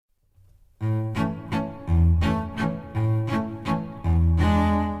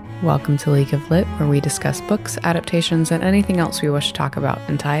Welcome to League of Lit, where we discuss books, adaptations, and anything else we wish to talk about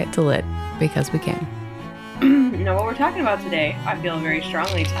and tie it to lit, because we can. What we're talking about today, I feel very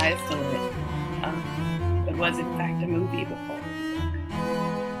strongly ties to lit. It was, in fact, a movie before.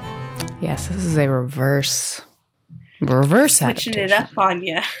 Yes, this is a reverse switching adaptation. It up on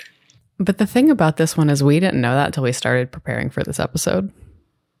you. But the thing about this one is we didn't know that until we started preparing for this episode.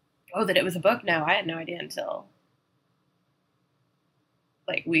 Oh, that it was a book? No, I had no idea until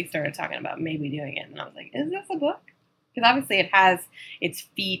we started talking about maybe doing it, and I was like, is this a book? Because obviously it has its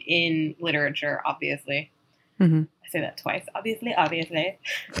feet in literature, obviously. Mm-hmm. I say that twice. Obviously.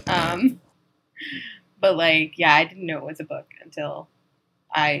 But I didn't know it was a book until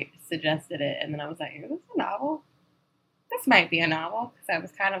I suggested it, and then I was like, is this a novel? This might be a novel, because I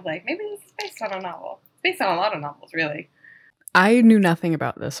was kind of like, maybe this is based on a novel. It's based on a lot of novels, really. I knew nothing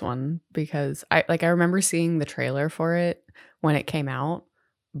about this one because I remember seeing the trailer for it when it came out,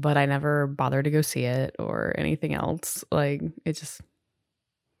 but I never bothered to go see it or anything else. It just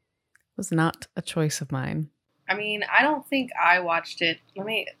was not a choice of mine. I mean, I don't think I watched it.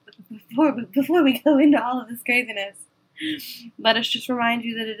 Before we go into all of this craziness, let us just remind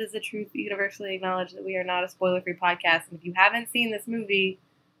you that it is a truth universally acknowledged that we are not a spoiler-free podcast. And if you haven't seen this movie,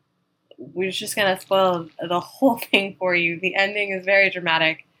 we're just going to spoil the whole thing for you. The ending is very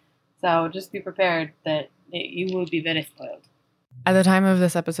dramatic. So just be prepared that you will be very spoiled. At the time of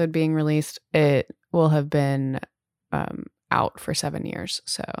this episode being released, it will have been out for 7 years.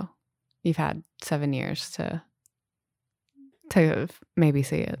 So you've had 7 years to maybe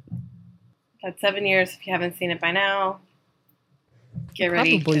see it. Had 7 years. If you haven't seen it by now, get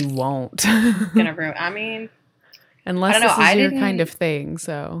ready. Probably won't. Gonna ruin. I mean, unless this is your kind of thing.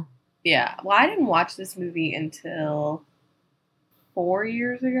 So yeah. Well, I didn't watch this movie until 4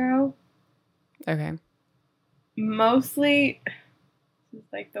 years ago. Okay. Mostly, this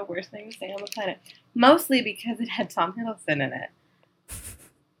is the worst thing to say on the planet. Mostly because it had Tom Hiddleston in it,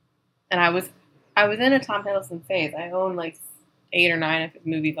 and I was in a Tom Hiddleston phase. I own 8 or 9 of his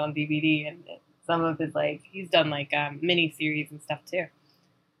movies on DVD, and some of his he's done mini series and stuff too.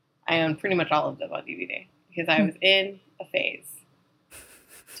 I own pretty much all of them on DVD because I was in a phase.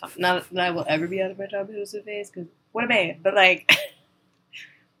 Not that I will ever be out of my Tom Hiddleston phase, because what a man! But I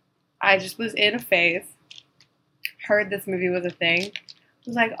just was in a phase. Heard this movie was a thing.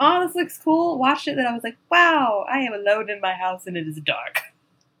 Was like, oh, this looks cool. Watched it, then I was like, wow, I am alone in my house and it is dark.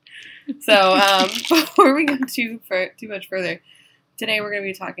 So before we go too much further, today we're going to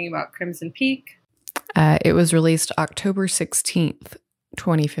be talking about Crimson Peak. It was released October 16th,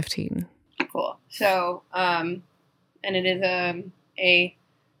 2015. Cool. So, and it is a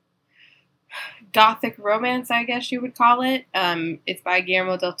gothic romance, I guess you would call it. It's by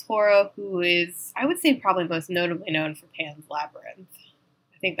Guillermo del Toro, who is, I would say, probably most notably known for Pan's Labyrinth.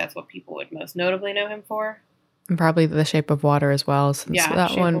 I think that's what people would most notably know him for. And probably The Shape of Water as well, since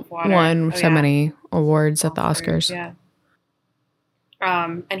that one won so many awards at the Oscars. Yeah.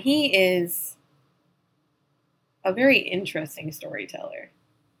 And he is a very interesting storyteller,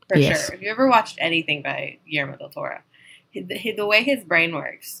 for sure. If you ever watched anything by Guillermo del Toro, the way his brain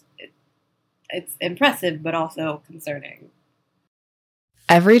works, it's impressive, but also concerning.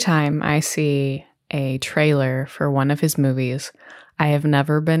 Every time I see a trailer for one of his movies, I have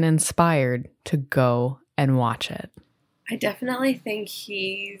never been inspired to go and watch it. I definitely think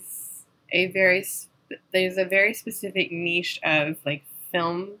there's a very specific niche of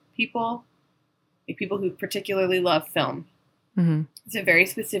film people, people who particularly love film. Mm-hmm. It's a very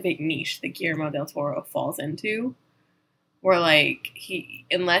specific niche that Guillermo del Toro falls into, where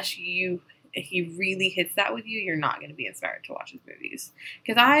if he really hits that with you, you're not going to be inspired to watch his movies.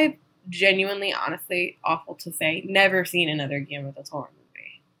 Because I've genuinely, honestly, awful to say, never seen another Guillermo del Toro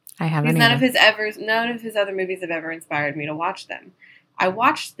movie. I haven't. None of his other movies have ever inspired me to watch them. I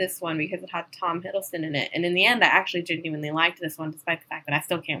watched this one because it had Tom Hiddleston in it, and in the end, I actually genuinely liked this one, despite the fact that I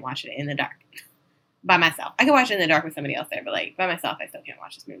still can't watch it in the dark by myself. I can watch it in the dark with somebody else there, but by myself, I still can't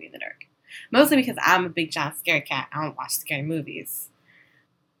watch this movie in the dark. Mostly because I'm a big giant scary cat. I don't watch scary movies.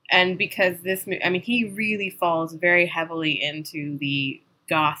 And because he really falls very heavily into the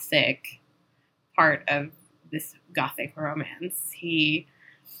gothic part of this gothic romance. The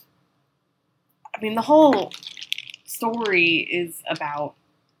whole story is about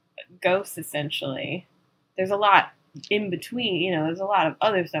ghosts, essentially. There's a lot in between, there's a lot of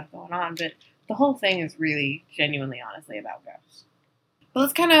other stuff going on, but the whole thing is really, genuinely, honestly, about ghosts.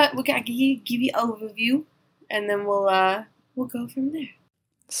 But we'll give you an overview, and then we'll go from there.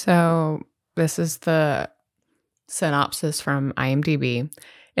 So this is the synopsis from IMDb.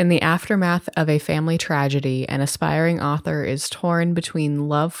 In the aftermath of a family tragedy, an aspiring author is torn between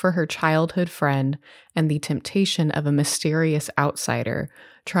love for her childhood friend and the temptation of a mysterious outsider.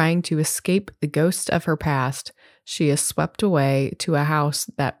 Trying to escape the ghost of her past, she is swept away to a house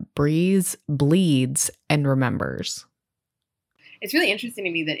that breathes, bleeds, and remembers. It's really interesting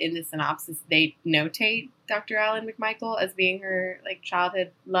to me that in the synopsis they notate Dr. Alan McMichael as being her like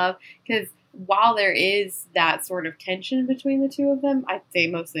childhood love, because while there is that sort of tension between the two of them, I'd say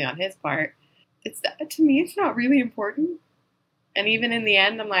mostly on his part, it's to me it's not really important. And even in the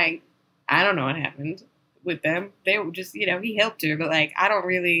end, I'm like, I don't know what happened with them. They were just, he helped her, but like I don't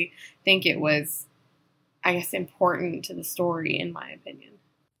really think it was, I guess, important to the story in my opinion.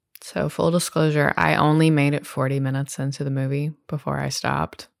 So full disclosure, I only made it 40 minutes into the movie before I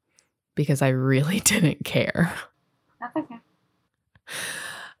stopped because I really didn't care. That's okay.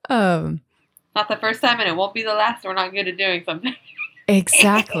 Not the first time and it won't be the last. We're not good at doing something.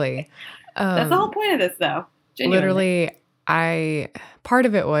 Exactly. That's the whole point of this though. Genuinely. Literally, part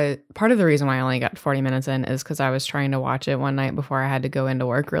of the reason why I only got 40 minutes in is because I was trying to watch it one night before I had to go into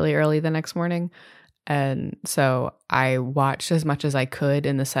work really early the next morning. And so I watched as much as I could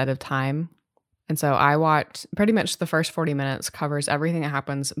in the set of time. And so I watched pretty much the first 40 minutes covers everything that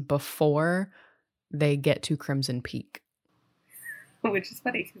happens before they get to Crimson Peak. Which is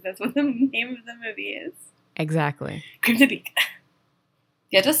funny because that's what the name of the movie is. Exactly. Crimson Peak.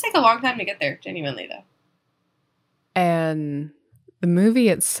 Yeah, it does take a long time to get there, genuinely, though. And the movie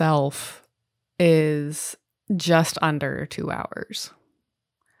itself is just under 2 hours.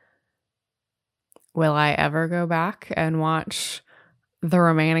 Will I ever go back and watch the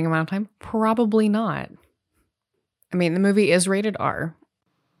remaining amount of time? Probably not. I mean, the movie is rated R.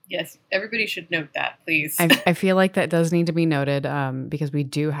 Yes, everybody should note that, please. I feel like that does need to be noted because we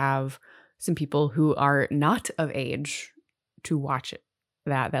do have some people who are not of age to watch it,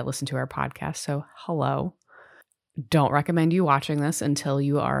 that listen to our podcast. So, hello. Don't recommend you watching this until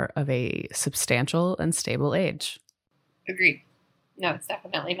you are of a substantial and stable age. Agreed. No, it's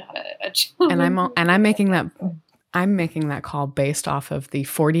definitely not a children's movie. And I'm making that call based off of the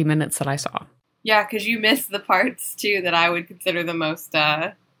 40 minutes that I saw. Yeah, because you missed the parts too that I would consider the most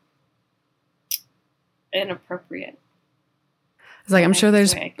inappropriate. It's like I'm sure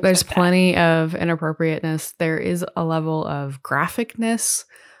there's plenty of inappropriateness. There is a level of graphicness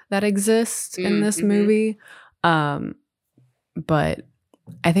that exists in this movie. But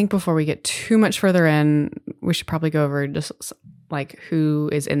I think before we get too much further in, we should probably go over just like who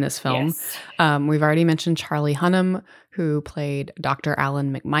is in this film. Yes. We've already mentioned Charlie Hunnam, who played Dr.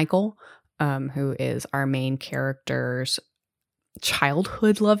 Alan McMichael, who is our main character's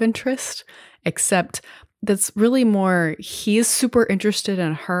childhood love interest, except that's really more, he's super interested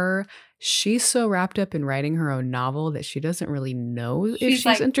in her. She's so wrapped up in writing her own novel that she doesn't really know if she's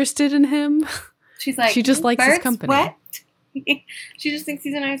like, interested in him. She's like, she just likes his company. What? She just thinks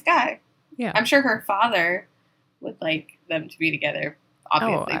he's a nice guy. Yeah. I'm sure her father would like them to be together,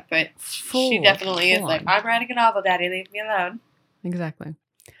 obviously, but she definitely is like, I'm writing a novel, Daddy, leave me alone. Exactly.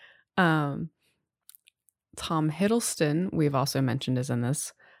 Tom Hiddleston, we've also mentioned, is in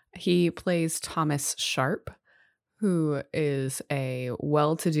this. He plays Thomas Sharp, who is a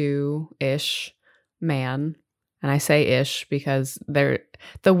well-to-do-ish man. And I say ish because the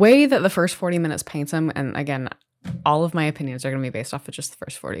way that the first 40 minutes paints him, and again, all of my opinions are going to be based off of just the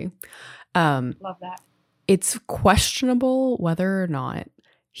first 40. Love that. It's questionable whether or not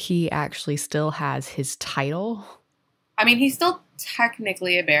he actually still has his title. I mean, he's still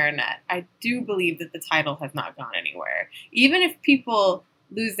technically a baronet. I do believe that the title has not gone anywhere. Even if people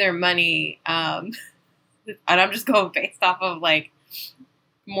lose their money, and I'm just going based off of like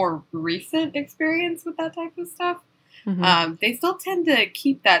more recent experience with that type of stuff, they still tend to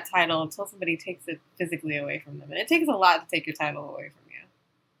keep that title until somebody takes it physically away from them. And it takes a lot to take your title away from you.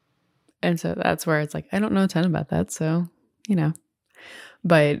 And so that's where it's like, I don't know a ton about that. So,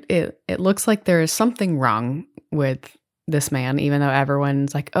 but it looks like there is something wrong with this man, even though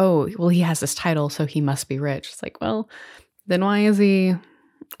everyone's like, oh, well, he has this title, so he must be rich. It's like, well, then why is he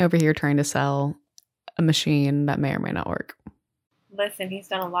over here trying to sell a machine that may or may not work? Listen, he's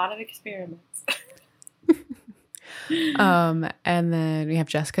done a lot of experiments. And then we have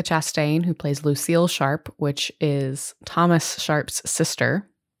Jessica Chastain, who plays Lucille Sharp, which is Thomas Sharp's sister.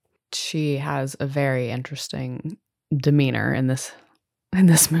 She has a very interesting demeanor in this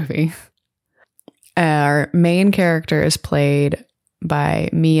movie. Our main character is played by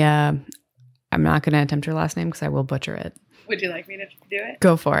Mia. I'm not going to attempt her last name because I will butcher it. Would you like me to do it?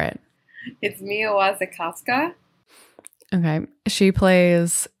 Go for it. It's Mia Wasikowska. Okay. She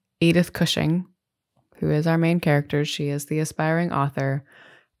plays Edith Cushing, who is our main character. She is the aspiring author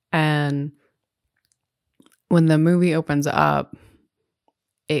And when the movie opens up,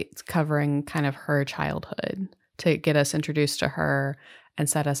 it's covering kind of her childhood to get us introduced to her and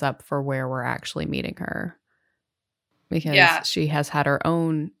set us up for where we're actually meeting her. Because she has had her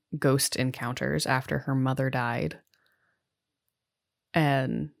own ghost encounters after her mother died.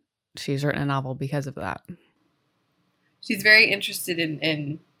 And she's written a novel because of that. She's very interested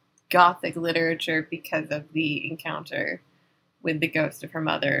in Gothic literature because of the encounter with the ghost of her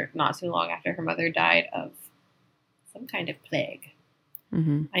mother not too long after her mother died of some kind of plague.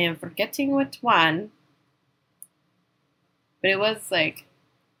 Mm-hmm. I am forgetting which one, but it was like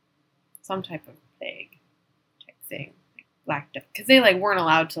some type of plague type thing, like Black Death, because they like weren't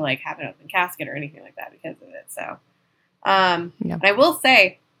allowed to like have an open casket or anything like that because of it. So, and I will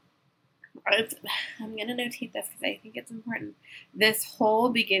say, I'm gonna notate this because I think it's important. This whole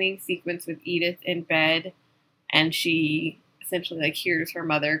beginning sequence with Edith in bed, and she essentially like hears her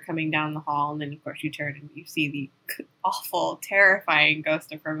mother coming down the hall, and then of course you turn and you see the awful, terrifying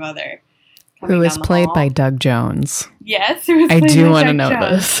ghost of her mother, who is played by Doug Jones. Yes, I do want to know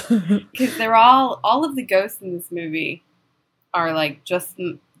this because they're all of the ghosts in this movie are like just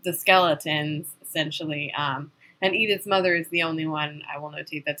the skeletons essentially. And Edith's mother is the only one I will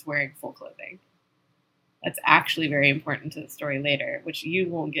notate that's wearing full clothing. That's actually very important to the story later, which you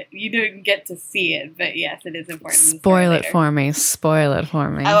don't get to see it, but yes, it is important. Spoil it for me. Spoil it for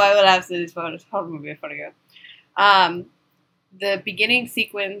me. Oh, I will absolutely spoil it. Probably be a photo go. The beginning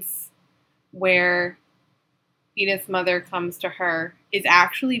sequence where Edith's mother comes to her is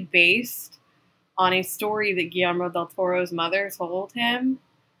actually based on a story that Guillermo del Toro's mother told him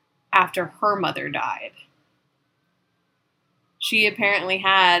after her mother died. She apparently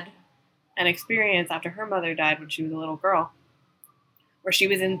had an experience after her mother died when she was a little girl, where she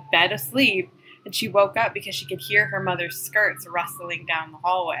was in bed asleep and she woke up because she could hear her mother's skirts rustling down the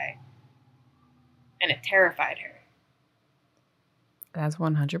hallway, and it terrified her. That's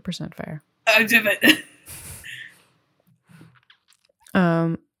 100% fair. Oh, damn it.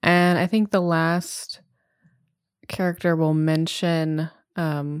 And I think the last character we'll mention,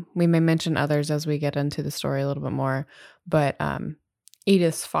 we may mention others as we get into the story a little bit more, but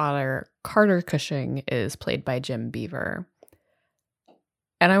Edith's father, Carter Cushing, is played by Jim Beaver.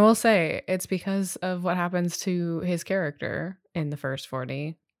 And I will say, it's because of what happens to his character in the first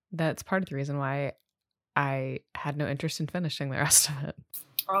 40. That's part of the reason why I had no interest in finishing the rest of it.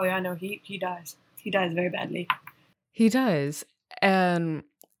 Oh, yeah, no, he dies. He dies very badly. He does. And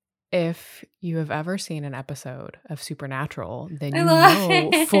if you have ever seen an episode of Supernatural, then you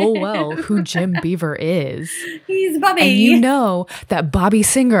know full well who Jim Beaver is. He's Bobby. And you know that Bobby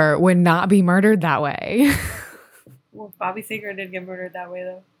Singer would not be murdered that way. Well, Bobby Singer did get murdered that way,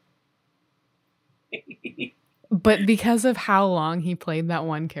 though. But because of how long he played that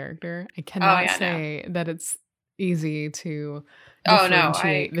one character, I cannot say that it's easy to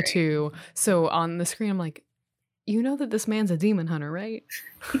differentiate the two. So on the screen, I'm like, you know that this man's a demon hunter, right?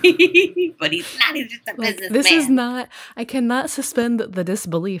 But he's not. He's just a businessman. This is not. I cannot suspend the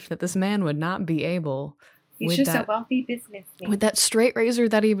disbelief that this man would not be able. He's just a wealthy businessman. With that straight razor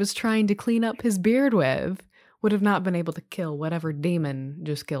that he was trying to clean up his beard with, would have not been able to kill whatever demon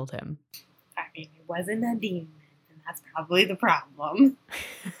just killed him. I mean, it wasn't a demon, and that's probably the problem.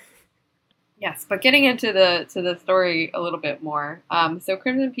 Yes, but getting into the story a little bit more. So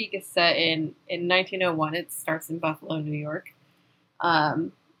Crimson Peak is set in 1901. It starts in Buffalo, New York.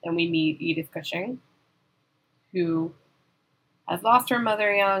 And we meet Edith Cushing, who has lost her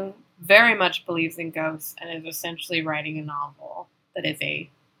mother young, very much believes in ghosts, and is essentially writing a novel that is a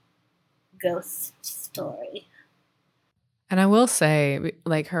ghost story. And I will say,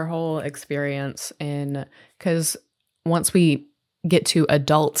 like, her whole experience because once we get to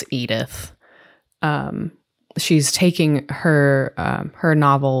adult Edith, she's taking her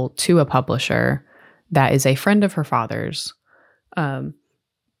novel to a publisher that is a friend of her father's,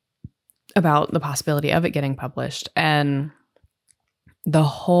 about the possibility of it getting published. And the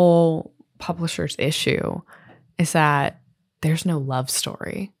whole publisher's issue is that there's no love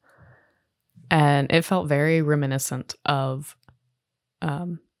story. And it felt very reminiscent of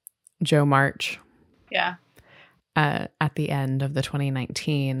Jo March. Yeah. At the end of the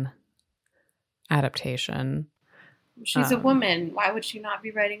 2019 adaptation. She's a woman. Why would she not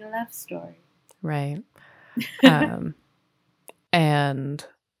be writing a love story? Right. And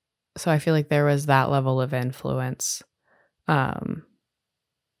so I feel like there was that level of influence. Not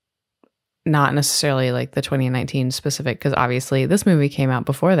necessarily like the 2019 specific, because obviously this movie came out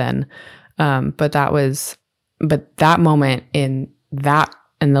before then. But that moment in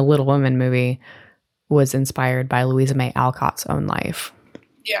the Little Women movie was inspired by Louisa May Alcott's own life.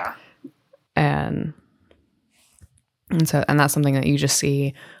 Yeah. And that's something that you just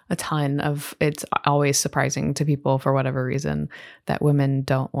see a ton of. It's always surprising to people for whatever reason that women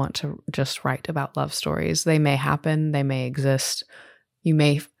don't want to just write about love stories. They may happen, they may exist. You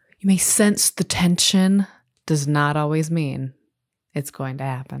may sense the tension, does not always mean it's going to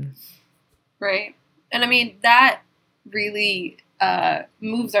happen. Right. And I mean, that really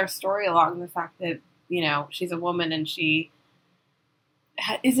moves our story along, the fact that, you know, she's a woman and she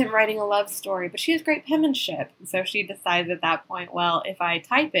isn't writing a love story, but she has great penmanship. So she decides at that point, well, if I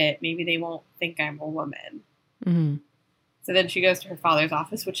type it, maybe they won't think I'm a woman. Mm-hmm. So then she goes to her father's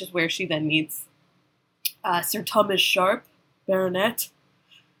office, which is where she then meets Sir Thomas Sharp, Baronet,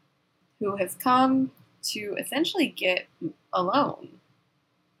 who has come to essentially get a loan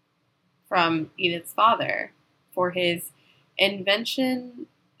from Edith's father for his invention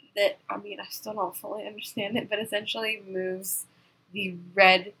that, I mean, I still don't fully understand it, but essentially moves the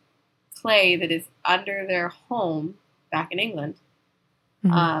red clay that is under their home back in England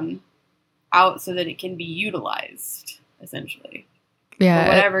out so that it can be utilized, essentially. Yeah. For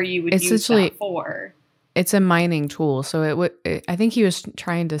whatever you would use that for. It's a mining tool. So I think he was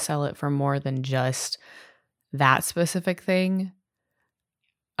trying to sell it for more than just that specific thing.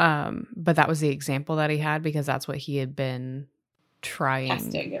 But that was the example that he had because that's what he had been trying.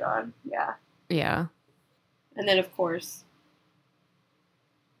 Testing it on, yeah. Yeah. And then, of course,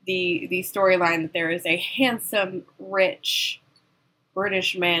 the storyline that there is a handsome, rich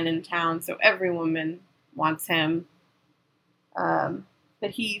British man in town, so every woman wants him. But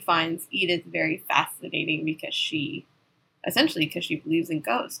he finds Edith very fascinating because she believes in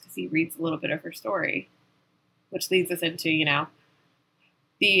ghosts, because he reads a little bit of her story, which leads us into, you know,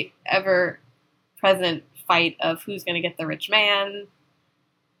 the ever-present fight of who's going to get the rich man,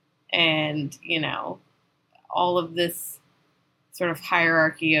 and, you know, all of this sort of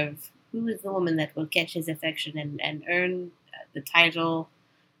hierarchy of who is the woman that will catch his affection and earn the title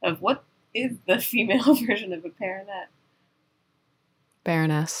of what is the female version of a baronet?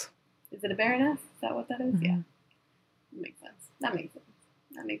 Baroness. Is it a baroness? Is that what that is? Mm-hmm. Yeah. That makes sense.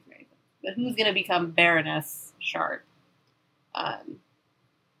 That makes very sense. But who's going to become Baroness Sharp?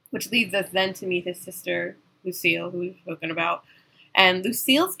 Which leads us then to meet his sister, Lucille, who we've spoken about. And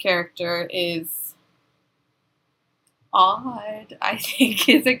Lucille's character is odd, I think,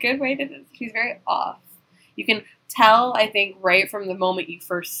 is a good way to describe. She's very off. You can tell, I think, right from the moment you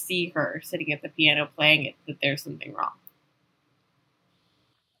first see her sitting at the piano playing it, that there's something wrong.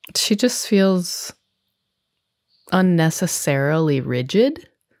 She just feels unnecessarily rigid.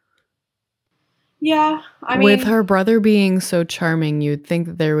 Yeah, I mean, with her brother being so charming, you'd think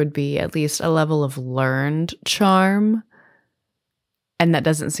that there would be at least a level of learned charm, and that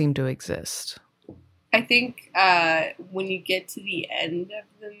doesn't seem to exist. I think when you get to the end of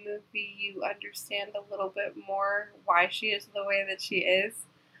the movie, you understand a little bit more why she is the way that she is,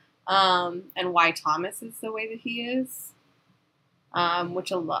 and why Thomas is the way that he is. Which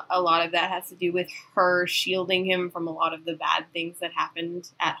a lot of that has to do with her shielding him from a lot of the bad things that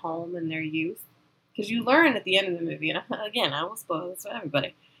happened at home in their youth. Because you learn at the end of the movie, and again, I will spoil this for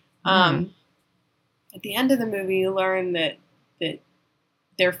everybody. At the end of the movie, you learn that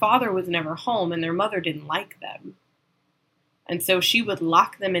their father was never home and their mother didn't like them. And so she would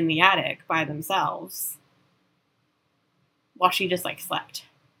lock them in the attic by themselves while she just, like, slept.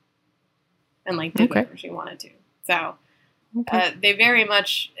 And, like, did whatever she wanted to. So they very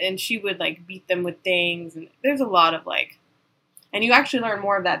much, and she would, like, beat them with things. And there's a lot of, like, and you actually learn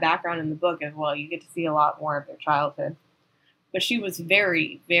more of that background in the book as well. You get to see a lot more of their childhood. But she was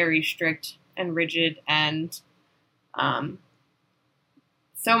very, very strict and rigid, and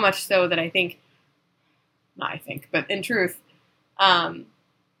so much so that but in truth,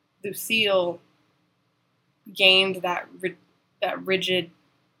 Lucille gained that rigid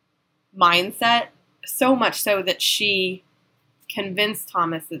mindset, so much so that she convinced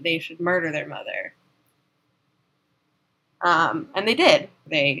Thomas that they should murder their mother. And they did.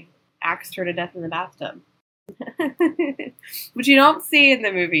 They axed her to death in the bathtub. Which you don't see in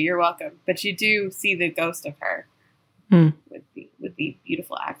the movie, you're welcome. But you do see the ghost of her with the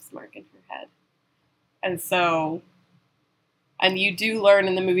beautiful axe mark in her head. And so, and you do learn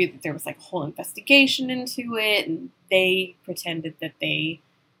in the movie that there was, like, a whole investigation into it, and they pretended that they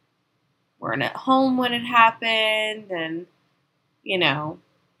weren't at home when it happened, and, you know,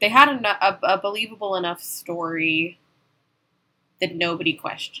 they had a believable enough story that nobody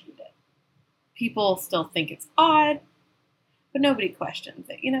questioned it. People still think it's odd, but nobody questions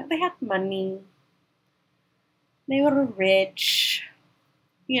it. You know, they had money. They were rich.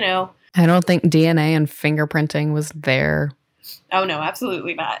 You know. I don't think DNA and fingerprinting was there. Oh no,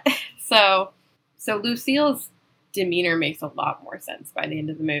 absolutely not. So Lucille's demeanor makes a lot more sense by the end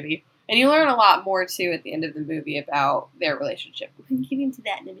of the movie. And you learn a lot more too at the end of the movie about their relationship. We can get into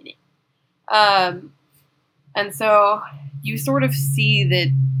that in a minute. And so you sort of see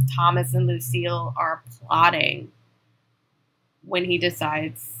that Thomas and Lucille are plotting when he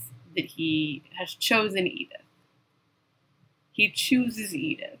decides that he has chosen Edith. He chooses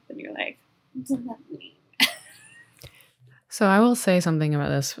Edith, and you're like, what does that mean? So I will say something about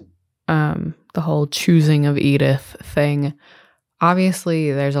this, the whole choosing of Edith thing.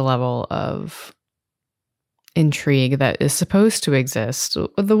 Obviously, there's a level of intrigue that is supposed to exist.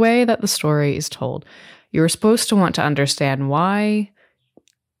 The way that the story is told, you're supposed to want to understand why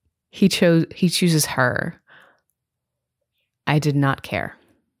he chooses her. I did not care.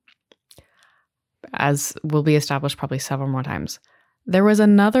 As will be established probably several more times, there was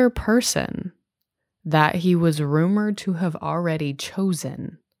another person that he was rumored to have already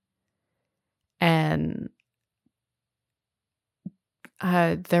chosen. And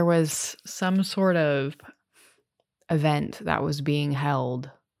there was some sort of event that was being held.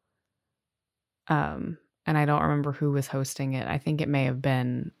 And I don't remember who was hosting it. I think it may have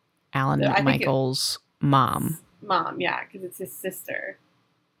been Alan McMichael's mom. Mom, yeah, because it's his sister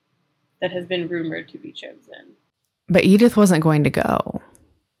that has been rumored to be chosen. But Edith wasn't going to go.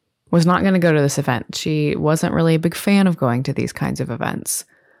 Was not going to go to this event. She wasn't really a big fan of going to these kinds of events.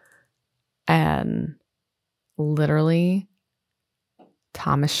 And literally,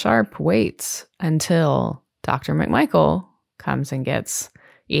 Thomas Sharp waits until Dr. McMichael comes and gets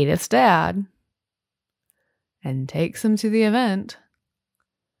Edith's dad and takes him to the event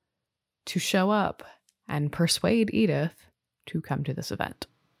to show up and persuade Edith to come to this event.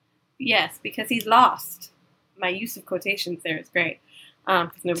 Yes, because he's lost. My use of quotations there is great.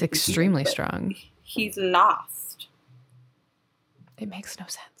 It's extremely strong. He's lost. It makes no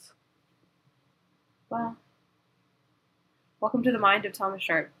sense. Well, welcome to the mind of Thomas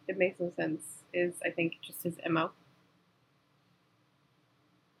Sharp. It makes no sense is, I think, just his MO.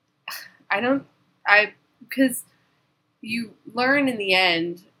 Because you learn in the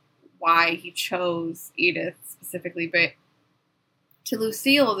end why he chose Edith specifically, but to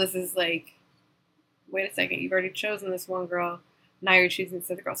Lucille, this is like, wait a second, you've already chosen this one girl, now you're choosing this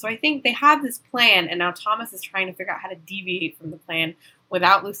other girl. So I think they have this plan, and now Thomas is trying to figure out how to deviate from the plan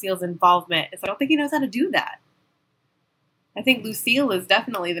without Lucille's involvement. So I don't think he knows how to do that. I think Lucille is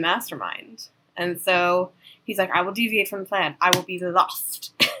definitely the mastermind. And so he's like, I will deviate from the plan. I will be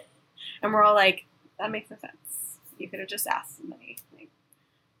lost. And we're all like, that makes no sense. You could have just asked somebody.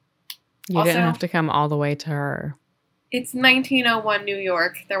 You didn't have to come all the way to her. It's 1901 New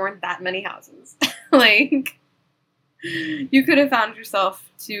York. There weren't that many houses. Like, you could have found yourself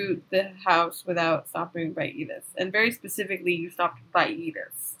to the house without stopping by Edith. And very specifically, you stopped by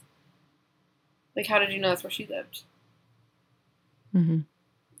Edith. Like, how did you know that's where she lived? Mm-hmm.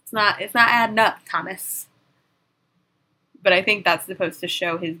 It's not adding up, Thomas. But I think that's supposed to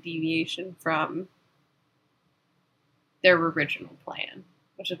show his deviation from their original plan,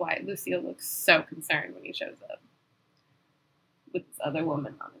 which is why Lucille looks so concerned when he shows up with this other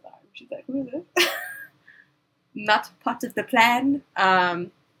woman on his arm. She's like, who is this? Not part of the plan.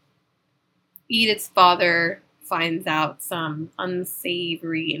 Edith's father finds out some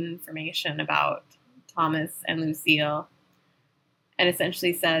unsavory information about Thomas and Lucille and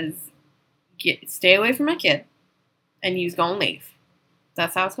essentially says, stay away from my kid and you's gonna leave.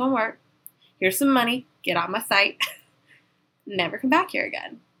 That's how it's gonna work. Here's some money. Get out my sight. Never come back here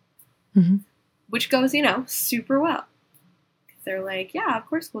again. Mm-hmm. Which goes, super well. Because they're like, yeah, of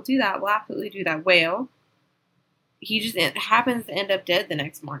course we'll do that. We'll absolutely do that. Well, he just happens to end up dead the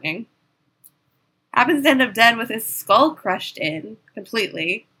next morning. Happens to end up dead with his skull crushed in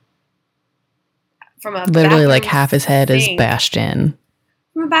completely. From a literally like half his head sink. Is bashed in.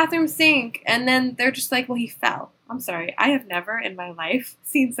 From a bathroom sink. And then they're just like, well, he fell. I'm sorry. I have never in my life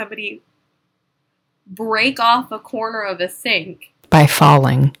seen somebody break off a corner of a sink. By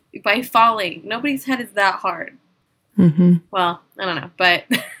falling. Nobody's head is that hard. Mm-hmm. Well, I don't know. But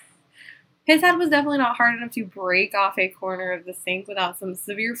his head was definitely not hard enough to break off a corner of the sink without some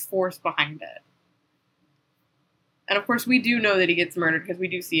severe force behind it. And of course, we do know that he gets murdered because we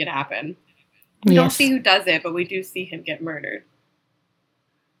do see it happen. We don't see who does it, but we do see him get murdered.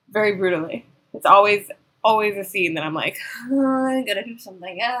 Very brutally. It's always a scene that I'm like, I'm gonna do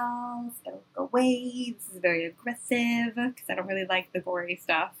something else. Don't go away. This is very aggressive because I don't really like the gory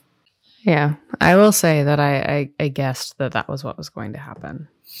stuff. Yeah, I will say that I guessed that was what was going to happen.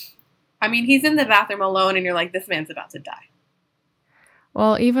 I mean, he's in the bathroom alone, and you're like, this man's about to die.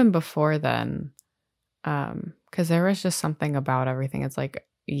 Well, even before then, Because there was just something about everything. It's like,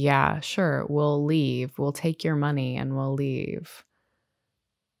 yeah, sure, we'll leave. We'll take your money and we'll leave.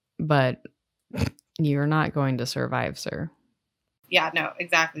 But you're not going to survive, sir. Yeah, no,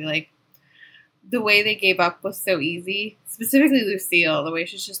 exactly. Like, the way they gave up was so easy. Specifically Lucille, the way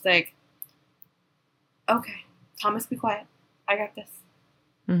she's just like, okay, Thomas, be quiet. I got this.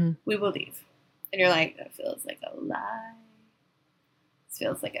 Mm-hmm. We will leave. And you're like, that feels like a lie. This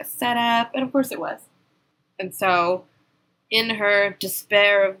feels like a setup. And of course it was. And so, in her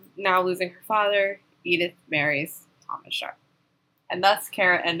despair of now losing her father, Edith marries Thomas Sharp. And thus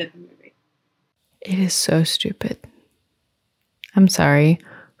Kara ended the movie. It is so stupid. I'm sorry.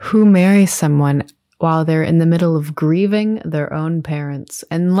 Who marries someone while they're in the middle of grieving their own parents?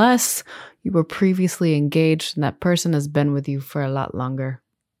 Unless you were previously engaged and that person has been with you for a lot longer.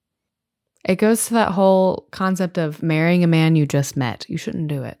 It goes to that whole concept of marrying a man you just met. You shouldn't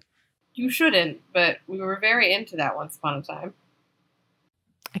do it. You shouldn't, but we were very into that once upon a time.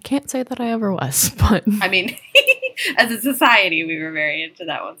 I can't say that I ever was, but... I mean, as a society, we were very into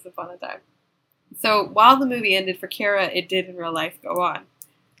that once upon a time. So while the movie ended for Kara, it did in real life go on.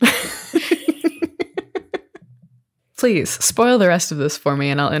 Please, spoil the rest of this for me,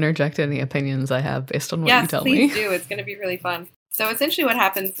 and I'll interject any opinions I have based on what you tell me. Yes, please do. It's going to be really fun. So essentially what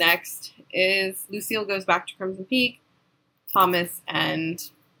happens next is Lucille goes back to Crimson Peak. Thomas and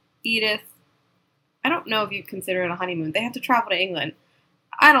Edith, I don't know if you'd consider it a honeymoon. They have to travel to England.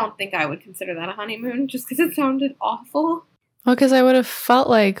 I don't think I would consider that a honeymoon just because it sounded awful. Well, because I would have felt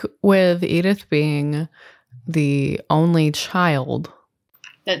like with Edith being the only child,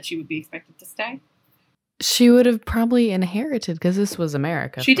 that she would be expected to stay. She would have probably inherited, because this was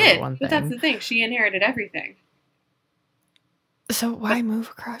America. She did, one thing. But that's the thing. She inherited everything. So why move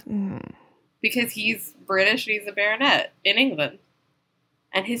across? Because he's British and he's a baronet in England.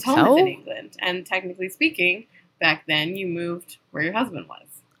 And his home is in England. And technically speaking, back then you moved where your husband was.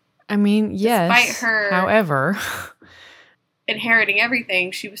 I mean, yes. Despite her however, inheriting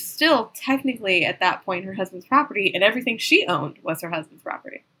everything, she was still technically at that point her husband's property, and everything she owned was her husband's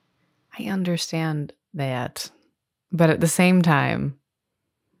property. I understand that. But at the same time,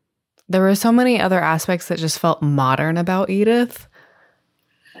 there were so many other aspects that just felt modern about Edith.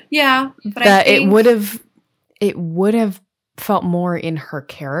 Yeah, but that I think it would have felt more in her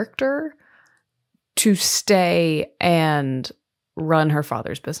character to stay and run her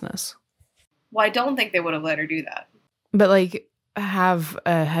father's business. Well, I don't think they would have let her do that. But like have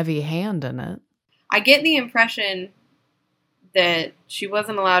a heavy hand in it. I get the impression that she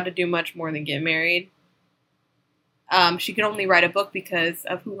wasn't allowed to do much more than get married. She could only write a book because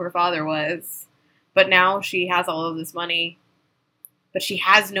of who her father was. But now she has all of this money. But she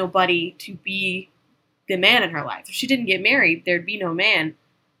has nobody to be the man in her life. If she didn't get married, there'd be no man.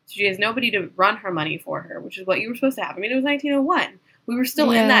 So she has nobody to run her money for her, which is what you were supposed to have. I mean, it was 1901. We were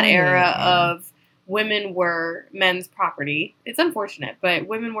still in that era of women were men's property. It's unfortunate, but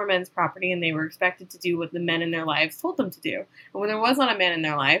women were men's property, and they were expected to do what the men in their lives told them to do. And when there was not a man in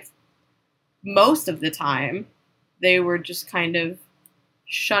their life, most of the time, they were just kind of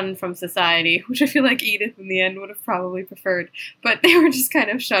shunned from society, which I feel like Edith in the end would have probably preferred. But they were just kind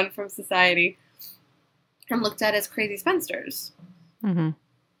of shunned from society and looked at as crazy spinsters. Mm-hmm.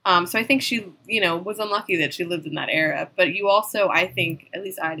 So I think she, was unlucky that she lived in that era. But you also, I think, at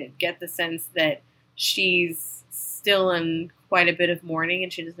least I did, get the sense that she's still in quite a bit of mourning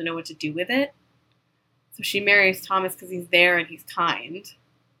and she doesn't know what to do with it. So she marries Thomas because he's there and he's kind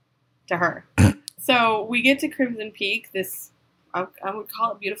to her. So we get to Crimson Peak, this, I would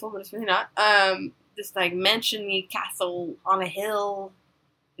call it beautiful, but it's really not. This like mansion-y castle on a hill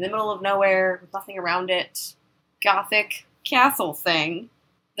in the middle of nowhere with nothing around it. Gothic castle thing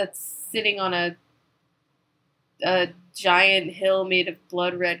that's sitting on a giant hill made of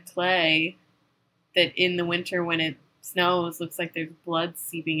blood red clay that in the winter when it snows looks like there's blood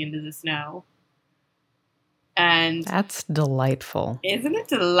seeping into the snow. And that's delightful. Isn't it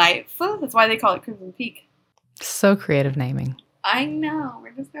delightful? That's why they call it Crimson Peak. So creative naming. I know.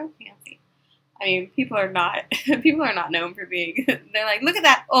 We're just so fancy. I mean, people are not known for being, they're like, look at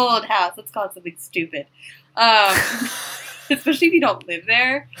that old house. Let's call it something stupid. Especially if you don't live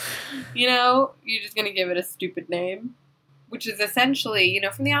there, you're just going to give it a stupid name, which is essentially,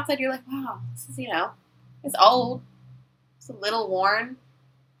 from the outside, you're like, wow, this is, it's old. It's a little worn.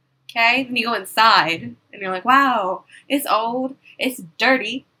 Okay. Then you go inside and you're like, wow, it's old. It's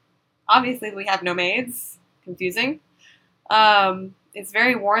dirty. Obviously we have no maids. Confusing. It's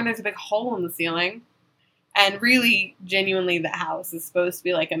very worn. There's a big hole in the ceiling. And really, genuinely, the house is supposed to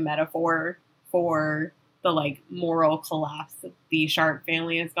be like a metaphor for the like moral collapse that the Sharp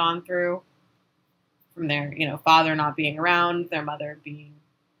family has gone through. from their, father not being around, their mother being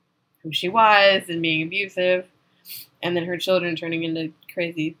who she was and being abusive, and then her children turning into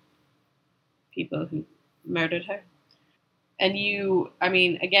crazy people who murdered her. And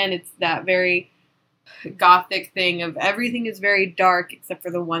again, it's that very gothic thing of everything is very dark except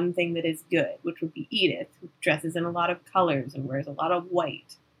for the one thing that is good, which would be Edith, who dresses in a lot of colors and wears a lot of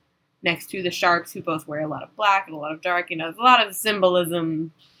white, next to the Sharps, who both wear a lot of black and a lot of dark. There's a lot of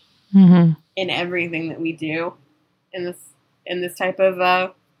symbolism in everything that we do in this type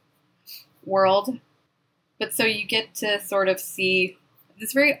of world. But so you get to sort of see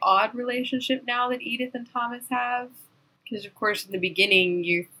this very odd relationship now that Edith and Thomas have, because of course in the beginning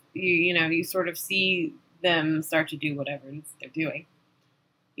you sort of see them start to do whatever it is they're doing.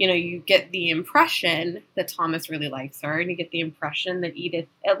 You get the impression that Thomas really likes her, and you get the impression that Edith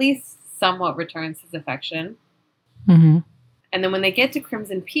at least somewhat returns his affection. Mm-hmm. And then when they get to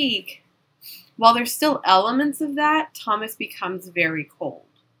Crimson Peak, while there's still elements of that, Thomas becomes very cold.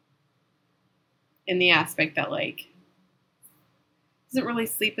 In the aspect that, doesn't really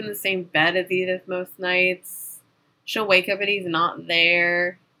sleep in the same bed as Edith most nights. She'll wake up and he's not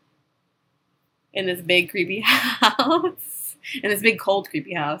there. In this big, creepy house. In this big, cold,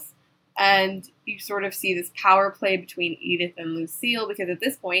 creepy house. And you sort of see this power play between Edith and Lucille, because at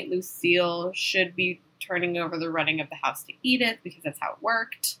this point, Lucille should be turning over the running of the house to Edith, because that's how it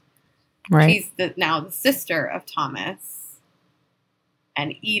worked. Right. She's now the sister of Thomas.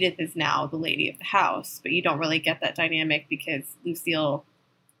 And Edith is now the lady of the house. But you don't really get that dynamic because Lucille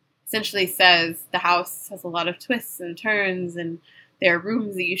essentially says the house has a lot of twists and turns, and there are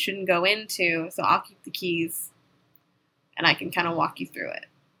rooms that you shouldn't go into, so I'll keep the keys, and I can kind of walk you through it.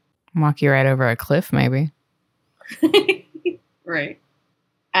 Walk you right over a cliff, maybe. Right.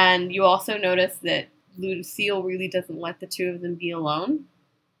 And you also notice that Lucille really doesn't let the two of them be alone,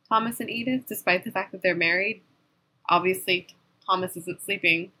 Thomas and Edith, despite the fact that they're married. Obviously, Thomas isn't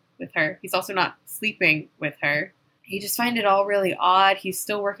sleeping with her. He's also not sleeping with her. He just finds it all really odd. He's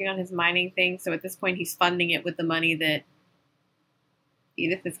still working on his mining thing, so at this point he's funding it with the money that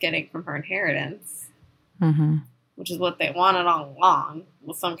Edith is getting from her inheritance, which is what they wanted all along,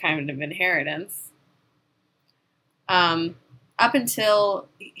 was some kind of inheritance. Up until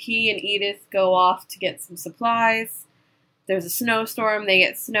he and Edith go off to get some supplies. There's a snowstorm. They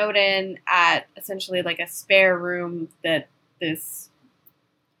get snowed in at essentially a spare room that this,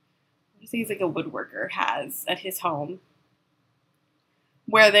 I think he's a woodworker, has at his home,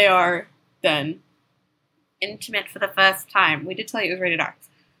 where they are then intimate for the first time. We did tell you it was rated R.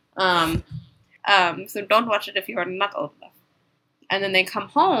 So don't watch it if you are not old enough. And then they come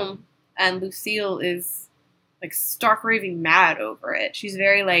home, and Lucille is stark raving mad over it. She's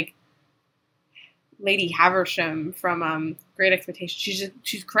very Lady Haversham from Great Expectations.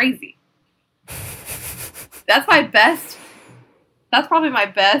 She's crazy. That's probably my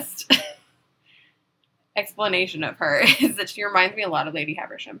best explanation of her, is that she reminds me a lot of Lady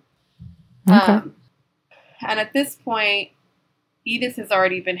Haversham. Okay. And at this point, Edith has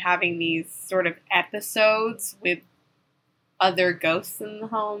already been having these sort of episodes with other ghosts in the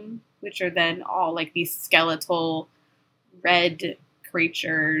home, which are then all these skeletal red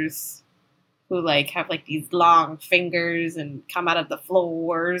creatures who have these long fingers and come out of the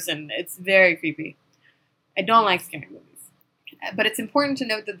floors, and it's very creepy. I don't like scary movies. But it's important to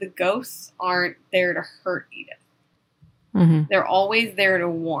note that the ghosts aren't there to hurt Edith. Mm-hmm. They're always there to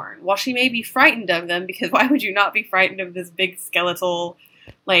warn. While she may be frightened of them, because why would you not be frightened of this big skeletal,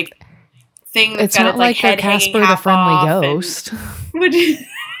 thing that's got its head hanging Casper the Friendly Ghost?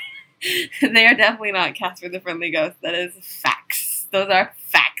 They are definitely not Casper the Friendly Ghost. That is facts. Those are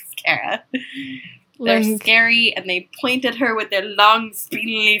facts, Kara. They're scary, and they point at her with their long,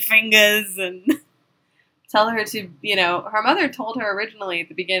 spindly fingers, and tell her to, her mother told her originally at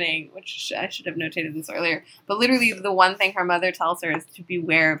the beginning, which I should have notated this earlier, but literally the one thing her mother tells her is to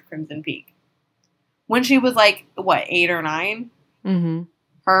beware of Crimson Peak. When she was 8 or 9, mm-hmm.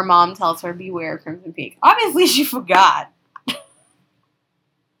 her mom tells her, beware of Crimson Peak. Obviously she forgot.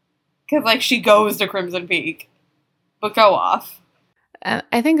 Because, she goes to Crimson Peak. But go off.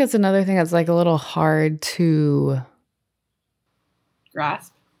 I think that's another thing that's, a little hard to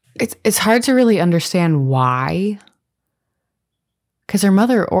grasp. It's hard to really understand why. Because her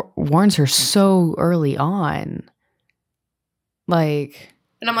mother warns her so early on. And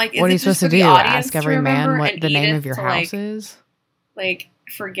I'm what are you supposed to do? Ask every man what the name of your house is?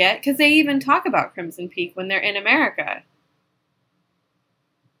 Forget? Because they even talk about Crimson Peak when they're in America.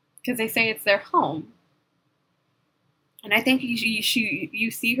 Because they say it's their home. And I think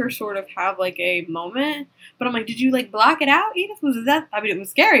you see her sort of have like a moment, but I'm like, did you like block it out, Edith? Was that? I mean, it was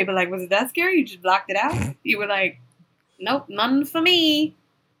scary, but like, was it that scary? You just blocked it out. You were like, nope, none for me.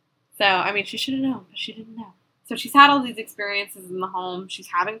 So I mean, she should have known, but she didn't know. So she's had all these experiences in the home. She's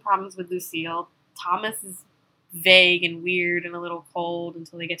having problems with Lucille. Thomas is vague and weird and a little cold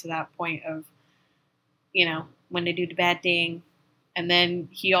until they get to that point of, you know, when they do the bad thing. And then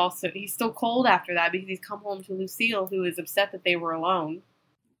he's still cold after that because he's come home to Lucille, who is upset that they were alone.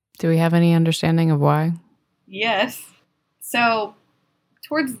 Do we have any understanding of why? Yes. So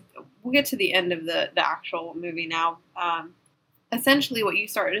we'll get to the end of the actual movie now. Essentially what you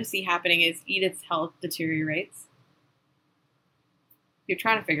start to see happening is Edith's health deteriorates. You're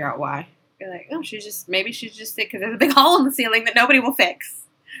trying to figure out why. You're like, oh, maybe she's just sick because there's a big hole in the ceiling that nobody will fix.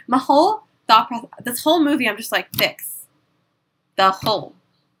 My whole thought process, this whole movie, I'm just like, fix the hole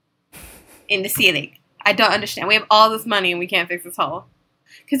in the ceiling. I don't understand. We have all this money and we can't fix this hole.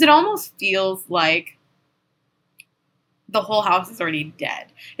 Because it almost feels like the whole house is already dead.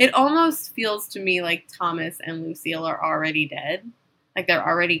 It almost feels to me like Thomas and Lucille are already dead. Like they're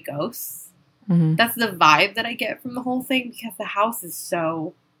already ghosts. Mm-hmm. That's the vibe that I get from the whole thing because the house is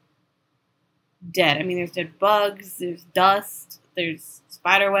so dead. I mean, there's dead bugs, there's dust, there's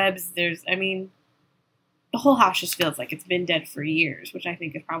spider webs, the whole house just feels like it's been dead for years, which I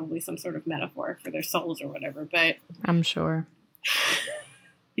think is probably some sort of metaphor for their souls or whatever. But I'm sure.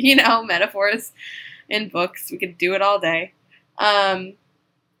 You know, metaphors in books. We could do it all day. But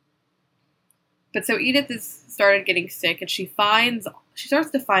so Edith has started getting sick, and she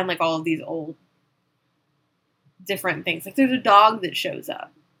starts to find like all of these old different things. Like there's a dog that shows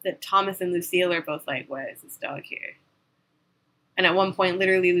up that Thomas and Lucille are both like, what is this dog here? And at one point,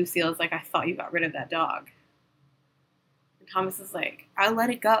 literally, Lucille is like, I thought you got rid of that dog. And Thomas is like, I let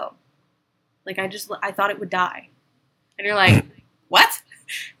it go. Like, I thought it would die. And you're like, what?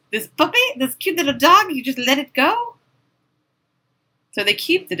 This puppy? This cute little dog? You just let it go? So they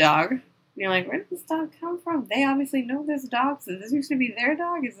keep the dog. And you're like, where did this dog come from? They obviously know this dog. So this used to be their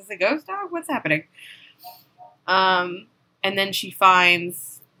dog? Is this a ghost dog? What's happening? And then she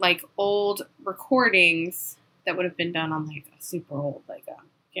finds, like, old recordings that would have been done on, like, a super old, like, I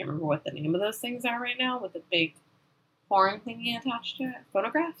can't remember what the name of those things are right now, with the big horn thingy attached to it.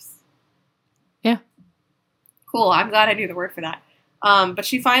 Phonographs? Yeah. Cool. I'm glad I knew the word for that. But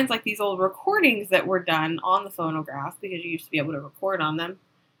she finds, like, these old recordings that were done on the phonograph, because you used to be able to record on them.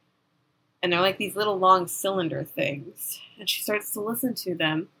 And they're, like, these little long cylinder things. And she starts to listen to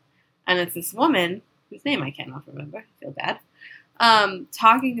them. And it's this woman, whose name I cannot remember. I feel bad.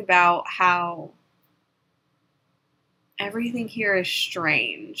 Talking about how everything here is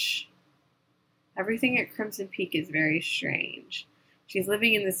strange. Everything at Crimson Peak is very strange. She's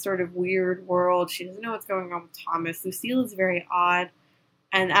living in this sort of weird world. She doesn't know what's going on with Thomas. Lucille is very odd.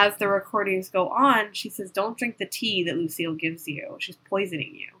 And as the recordings go on, she says, don't drink the tea that Lucille gives you. She's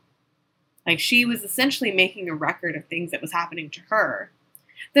poisoning you. Like, she was essentially making a record of things that was happening to her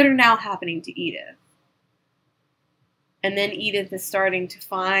that are now happening to Edith. And then Edith is starting to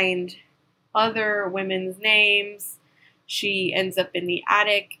find other women's names. She ends up in the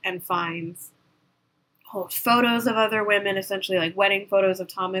attic and finds old photos of other women, essentially like wedding photos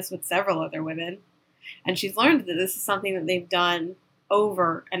of Thomas with several other women. And she's learned that this is something that they've done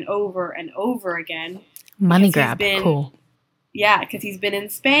over and over and over again. Money grab, cool. Yeah, because he's been in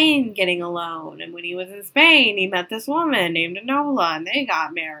Spain getting a loan. And when he was in Spain, he met this woman named Enola, and they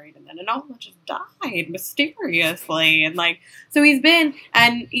got married. And then Enola just died mysteriously. And so he's been,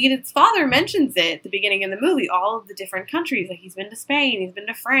 and Edith's father mentions it at the beginning of the movie, all of the different countries. Like, he's been to Spain, he's been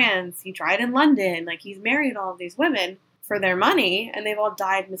to France, he tried in London. Like, he's married all of these women for their money, and they've all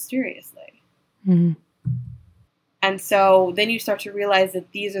died mysteriously. Mm-hmm. And so then you start to realize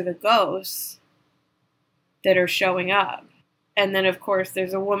that these are the ghosts that are showing up. And then, of course,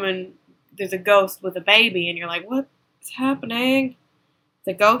 there's a ghost with a baby, and you're like, what's happening? It's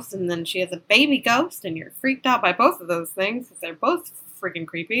a ghost, and then she has a baby ghost, and you're freaked out by both of those things, because they're both freaking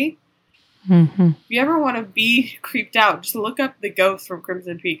creepy. Mm-hmm. If you ever want to be creeped out, just look up the ghost from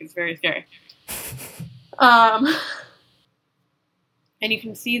Crimson Peak. It's very scary. And you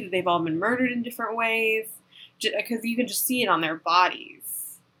can see that they've all been murdered in different ways, because you can just see it on their bodies.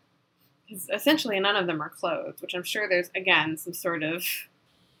 Essentially, none of them are clothed, which I'm sure there's, again, some sort of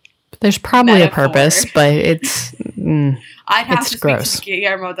There's probably metaphor. A purpose, but it's I'd have it's to gross. speak to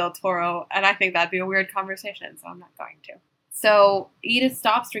Guillermo del Toro, and I think that'd be a weird conversation, so I'm not going to. So Edith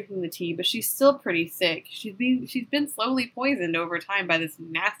stops drinking the tea, but she's still pretty sick. She's been slowly poisoned over time by this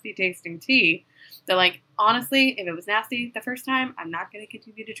nasty-tasting tea. So, like, honestly, if it was nasty the first time, I'm not going to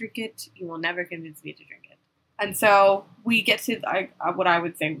continue to drink it. You will never convince me to drink it. And so we get to what I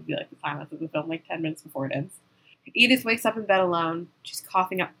would say would be like the climax of the film, like 10 minutes before it ends. Edith wakes up in bed alone. She's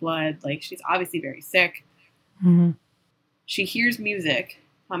coughing up blood. Like, she's obviously very sick. Mm-hmm. She hears music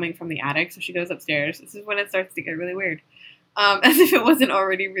coming from the attic, so she goes upstairs. This is when it starts to get really weird. As if it wasn't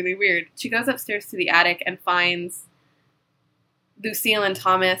already really weird. She goes upstairs to the attic and finds Lucille and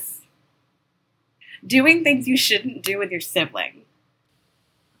Thomas doing things you shouldn't do with your sibling.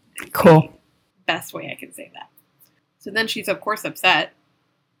 Cool. Best way I can say that. So then she's, of course, upset.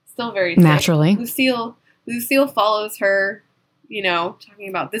 Still very sick. Naturally. Lucille follows her, you know, talking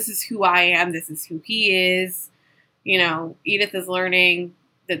about, this is who I am, this is who he is. You know, Edith is learning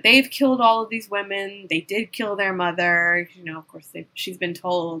that they've killed all of these women. They did kill their mother. You know, of course, she's been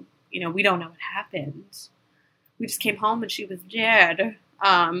told, you know, we don't know what happened. We just came home and she was dead.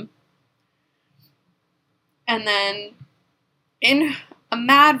 And then, in a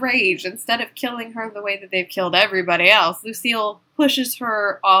mad rage, instead of killing her the way that they've killed everybody else, Lucille pushes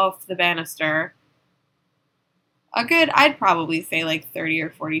her off the banister. A good, I'd probably say like 30 or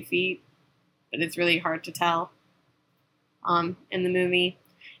 40 feet, but it's really hard to tell in the movie,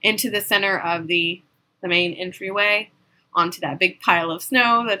 into the center of the main entryway, onto that big pile of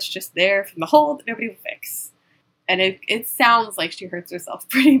snow that's just there from the hole that nobody will fix. And it sounds like she hurts herself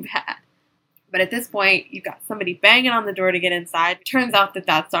pretty bad. But at this point, you've got somebody banging on the door to get inside. It turns out that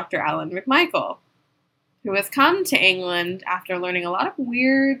that's Dr. Alan McMichael, who has come to England after learning a lot of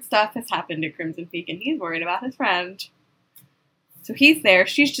weird stuff has happened at Crimson Peak, and he's worried about his friend. So he's there.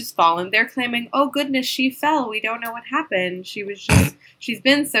 She's just fallen. They're claiming, oh, goodness, she fell. We don't know what happened. She's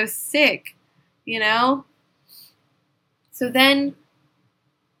been so sick, you know? So then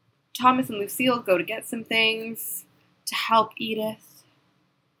Thomas and Lucille go to get some things to help Edith,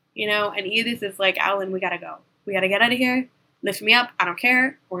 you know? And Edith is like, Alan, we gotta go. We gotta get out of here. Lift me up. I don't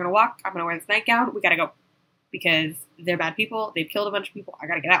care. We're gonna walk. I'm gonna wear this nightgown. We gotta go. Because they're bad people. They've killed a bunch of people. I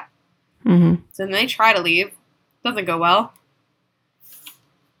gotta get out. Mm-hmm. So then they try to leave. Doesn't go well.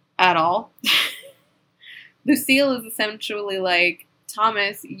 At all. Lucille is essentially like,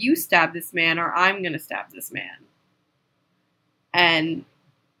 Thomas, you stab this man or I'm going to stab this man. And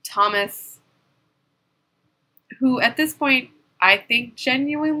Thomas, who at this point I think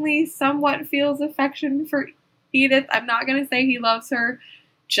genuinely somewhat feels affection for Edith. I'm not going to say he loves her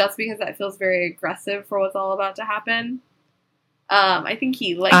just because that feels very aggressive for what's all about to happen. I think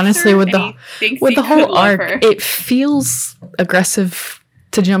he likes honestly, her. with the whole arc, it feels aggressive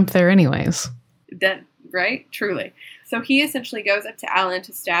to jump there anyways. That, right? Truly. So he essentially goes up to Alan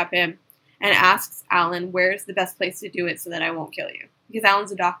to stab him and asks Alan, where's the best place to do it so that I won't kill you? Because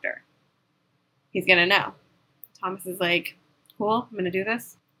Alan's a doctor. He's going to know. Thomas is like, cool, I'm going to do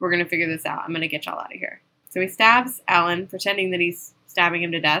this. We're going to figure this out. I'm going to get y'all out of here. So he stabs Alan, pretending that he's stabbing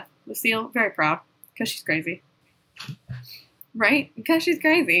him to death. Lucille, very proud, because she's crazy. Right? Because she's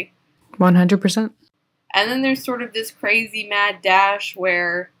crazy. 100%. And then there's sort of this crazy mad dash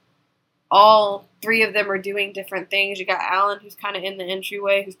where all three of them are doing different things. You got Alan, who's kind of in the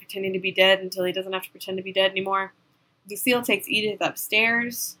entryway, who's pretending to be dead until he doesn't have to pretend to be dead anymore. Lucille takes Edith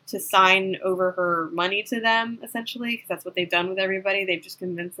upstairs to sign over her money to them, essentially, because that's what they've done with everybody. They've just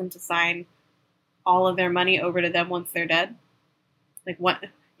convinced them to sign all of their money over to them once they're dead. Like, what,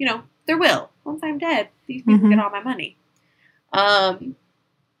 you know, their will. Once I'm dead, these people get all my money.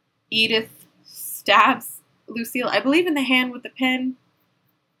 Edith stabs Lucille, I believe, in the hand with the pen.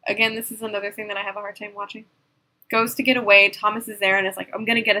 Again, this is another thing that I have a hard time watching. Goes to get away. Thomas is there and is like, I'm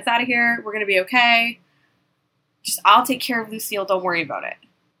going to get us out of here. We're going to be okay. Just, I'll take care of Lucille. Don't worry about it.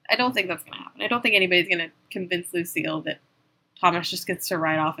 I don't think that's going to happen. I don't think anybody's going to convince Lucille that Thomas just gets to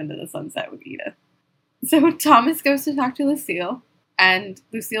ride off into the sunset with Edith. So Thomas goes to talk to Lucille, and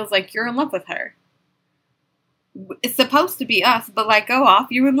Lucille's like, you're in love with her. It's supposed to be us, but like, go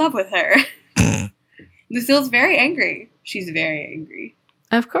off. You're in love with her. Lucille's very angry. She's very angry.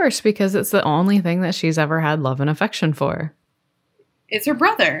 Of course, because it's the only thing that she's ever had love and affection for. It's her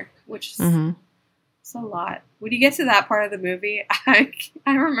brother, which is it's a lot. When you get to that part of the movie, I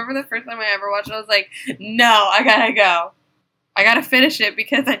remember the first time I ever watched it, I was like, no, I gotta go. I gotta finish it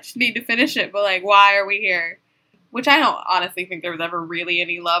because I just need to finish it, but like, why are we here? Which I don't honestly think there was ever really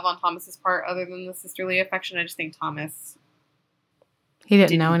any love on Thomas's part other than the sisterly affection. I just think Thomas... He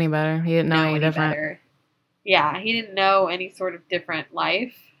didn't know any better. He didn't know any different. Better. Yeah, he didn't know any sort of different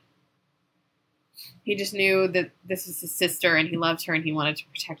life. He just knew that this was his sister and he loved her and he wanted to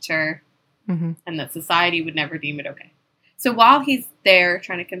protect her and that society would never deem it okay. So while he's there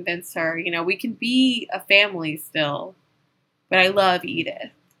trying to convince her, you know, we can be a family still, but I love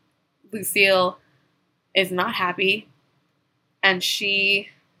Edith. Lucille is not happy and she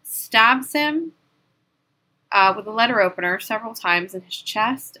stabs him with a letter opener several times in his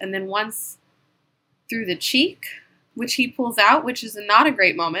chest, and then once through the cheek, which he pulls out, which is not a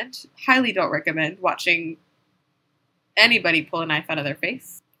great moment. Highly don't recommend watching anybody pull a knife out of their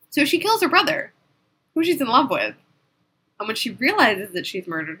face. So she kills her brother, who she's in love with. And when she realizes that she's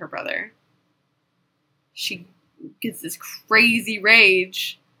murdered her brother, she gets this crazy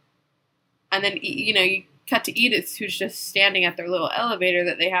rage. And then, you cut to Edith, who's just standing at their little elevator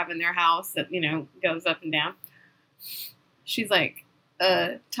that they have in their house that, goes up and down. She's like,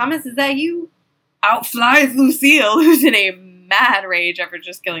 Thomas, is that you? Out flies Lucille, who's in a mad rage after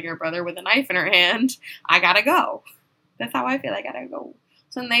just killing her brother with a knife in her hand. I gotta go. That's how I feel. I gotta go.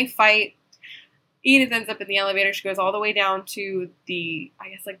 So then they fight. Edith ends up in the elevator. She goes all the way down to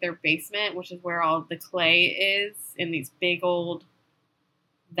their basement, which is where all the clay is in these big old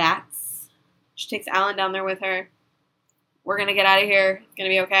vats. She takes Alan down there with her. We're gonna get out of here. It's gonna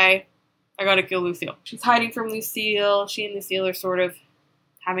be okay. I gotta kill Lucille. She's hiding from Lucille. She and Lucille are sort of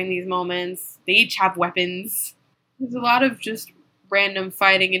having these moments. They each have weapons. There's a lot of just random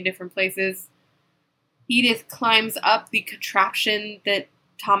fighting in different places. Edith climbs up the contraption that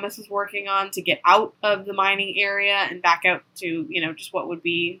Thomas was working on to get out of the mining area and back out to, just what would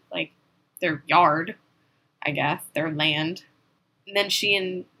be like their yard, I guess, their land. And then she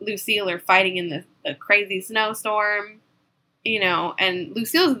and Lucille are fighting in the crazy snowstorm, and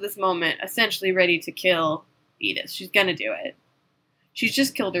Lucille's at this moment essentially ready to kill Edith. She's gonna do it. She's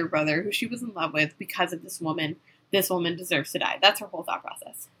just killed her brother, who she was in love with, because of this woman. This woman deserves to die. That's her whole thought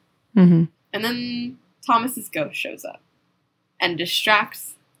process. Mm-hmm. And then Thomas's ghost shows up and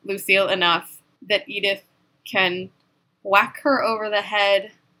distracts Lucille enough that Edith can whack her over the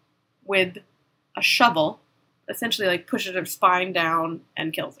head with a shovel, essentially like pushes her spine down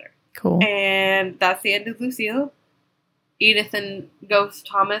and kills her. Cool. And that's the end of Lucille. Edith and Ghost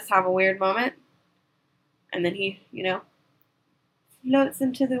Thomas have a weird moment. And then he, floats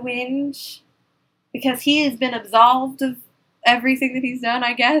into the wind because he has been absolved of everything that he's done,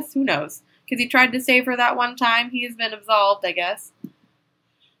 I guess. Who knows? Because he tried to save her that one time. He has been absolved, I guess.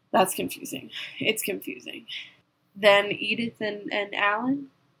 That's confusing. It's confusing. Then Edith and Alan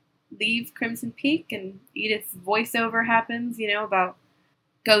leave Crimson Peak, and Edith's voiceover happens, about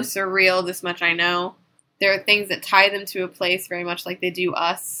ghosts are real, this much I know. There are things that tie them to a place very much like they do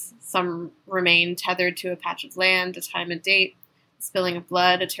us. Some remain tethered to a patch of land, a time and date, spilling of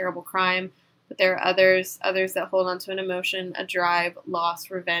blood, a terrible crime. But there are others that hold on to an emotion, a drive, loss,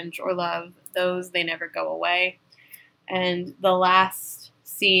 revenge, or love. Those, they never go away. And the last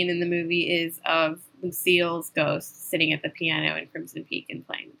scene in the movie is of Lucille's ghost sitting at the piano in Crimson Peak and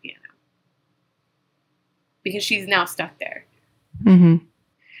playing the piano. Because she's now stuck there. Mm-hmm.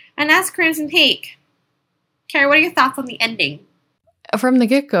 And that's Crimson Peak. Carrie, what are your thoughts on the ending? From the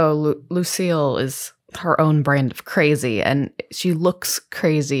get-go, Lucille is her own brand of crazy, and she looks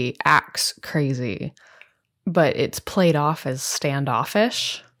crazy, acts crazy, but it's played off as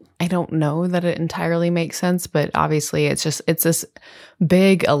standoffish. I don't know that it entirely makes sense, but obviously it's this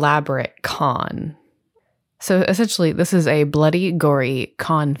big, elaborate con. So essentially, this is a bloody, gory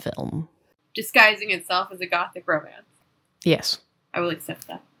con film. Disguising itself as a gothic romance. Yes. I will accept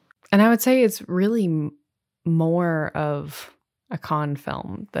that. And I would say it's really more of a con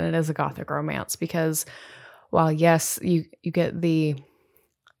film than it is a gothic romance, because while yes, you get the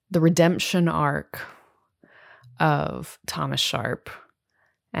redemption arc of Thomas Sharp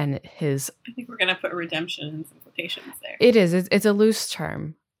and his... I think we're going to put redemption in some quotations there. It is. It's a loose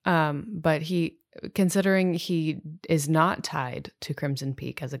term. But considering he is not tied to Crimson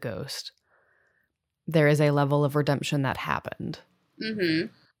Peak as a ghost, there is a level of redemption that happened. Mm-hmm.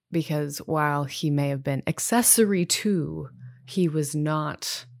 Because while he may have been accessory to, he was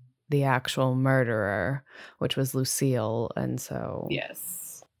not the actual murderer, which was Lucille. And so...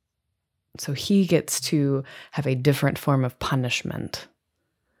 Yes. So he gets to have a different form of punishment.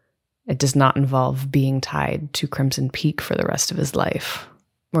 It does not involve being tied to Crimson Peak for the rest of his life.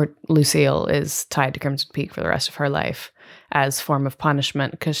 Or Lucille is tied to Crimson Peak for the rest of her life as form of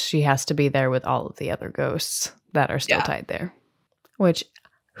punishment, because she has to be there with all of the other ghosts that are still tied there. Which...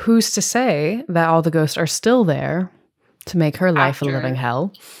 who's to say that all the ghosts are still there to make her life a living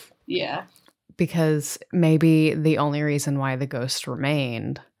hell? Yeah. Because maybe the only reason why the ghost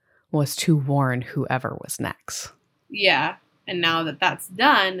remained was to warn whoever was next. Yeah. And now that that's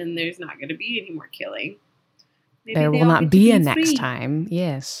done and there's not going to be any more killing, there will not be a next time.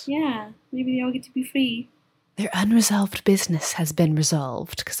 Yes. Yeah. Maybe they all get to be free. Their unresolved business has been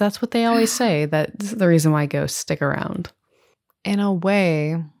resolved. Because that's what they always say. That's the reason why ghosts stick around. In a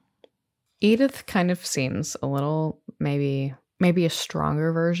way, Edith kind of seems a little, maybe a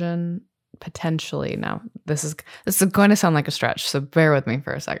stronger version potentially, now this is going to sound like a stretch, so bear with me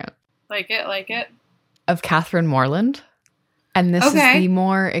for a second. Like it. Of Catherine Morland. And this is the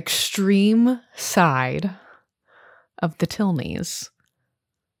more extreme side of the Tilneys.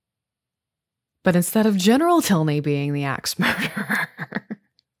 But instead of General Tilney being the axe murderer,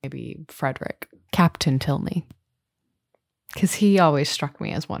 maybe Frederick, Captain Tilney. Because he always struck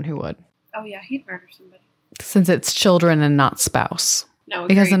me as one who would. Oh yeah, he'd murder somebody. Since it's children and not spouse. No,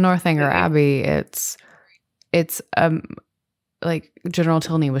 because in Northanger Abbey, it's like General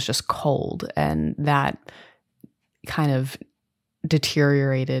Tilney was just cold, and that kind of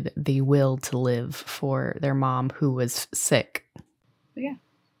deteriorated the will to live for their mom, who was sick. Yeah.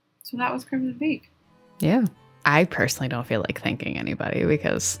 So that was Crimson Peak. Yeah. I personally don't feel like thanking anybody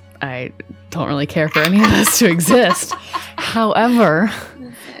because I don't really care for any of us to exist. However,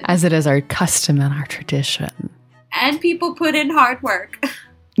 as it is our custom and our tradition. And people put in hard work.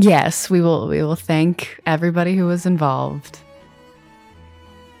 Yes, we will thank everybody who was involved.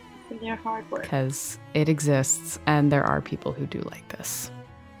 For their hard work. Because it exists and there are people who do like this.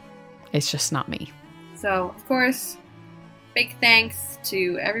 It's just not me. So, of course, big thanks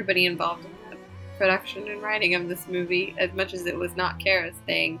to everybody involved in the production and writing of this movie. As much as it was not Kara's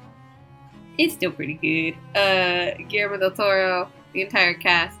thing, it's still pretty good. Guillermo del Toro, the entire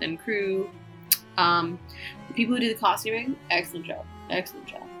cast and crew, the people who did the costuming, excellent job.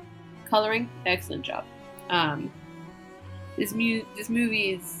 Coloring, excellent job. This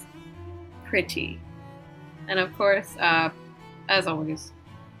movie is pretty. And of course, as always,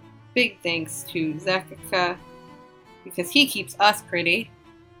 big thanks to Zakaka, because he keeps us pretty.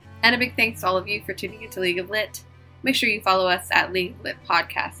 And a big thanks to all of you for tuning into League of Lit. Make sure you follow us at League of Lit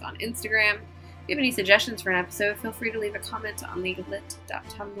Podcast on Instagram. If you have any suggestions for an episode, feel free to leave a comment on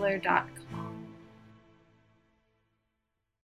leagueoflit.tumblr.com.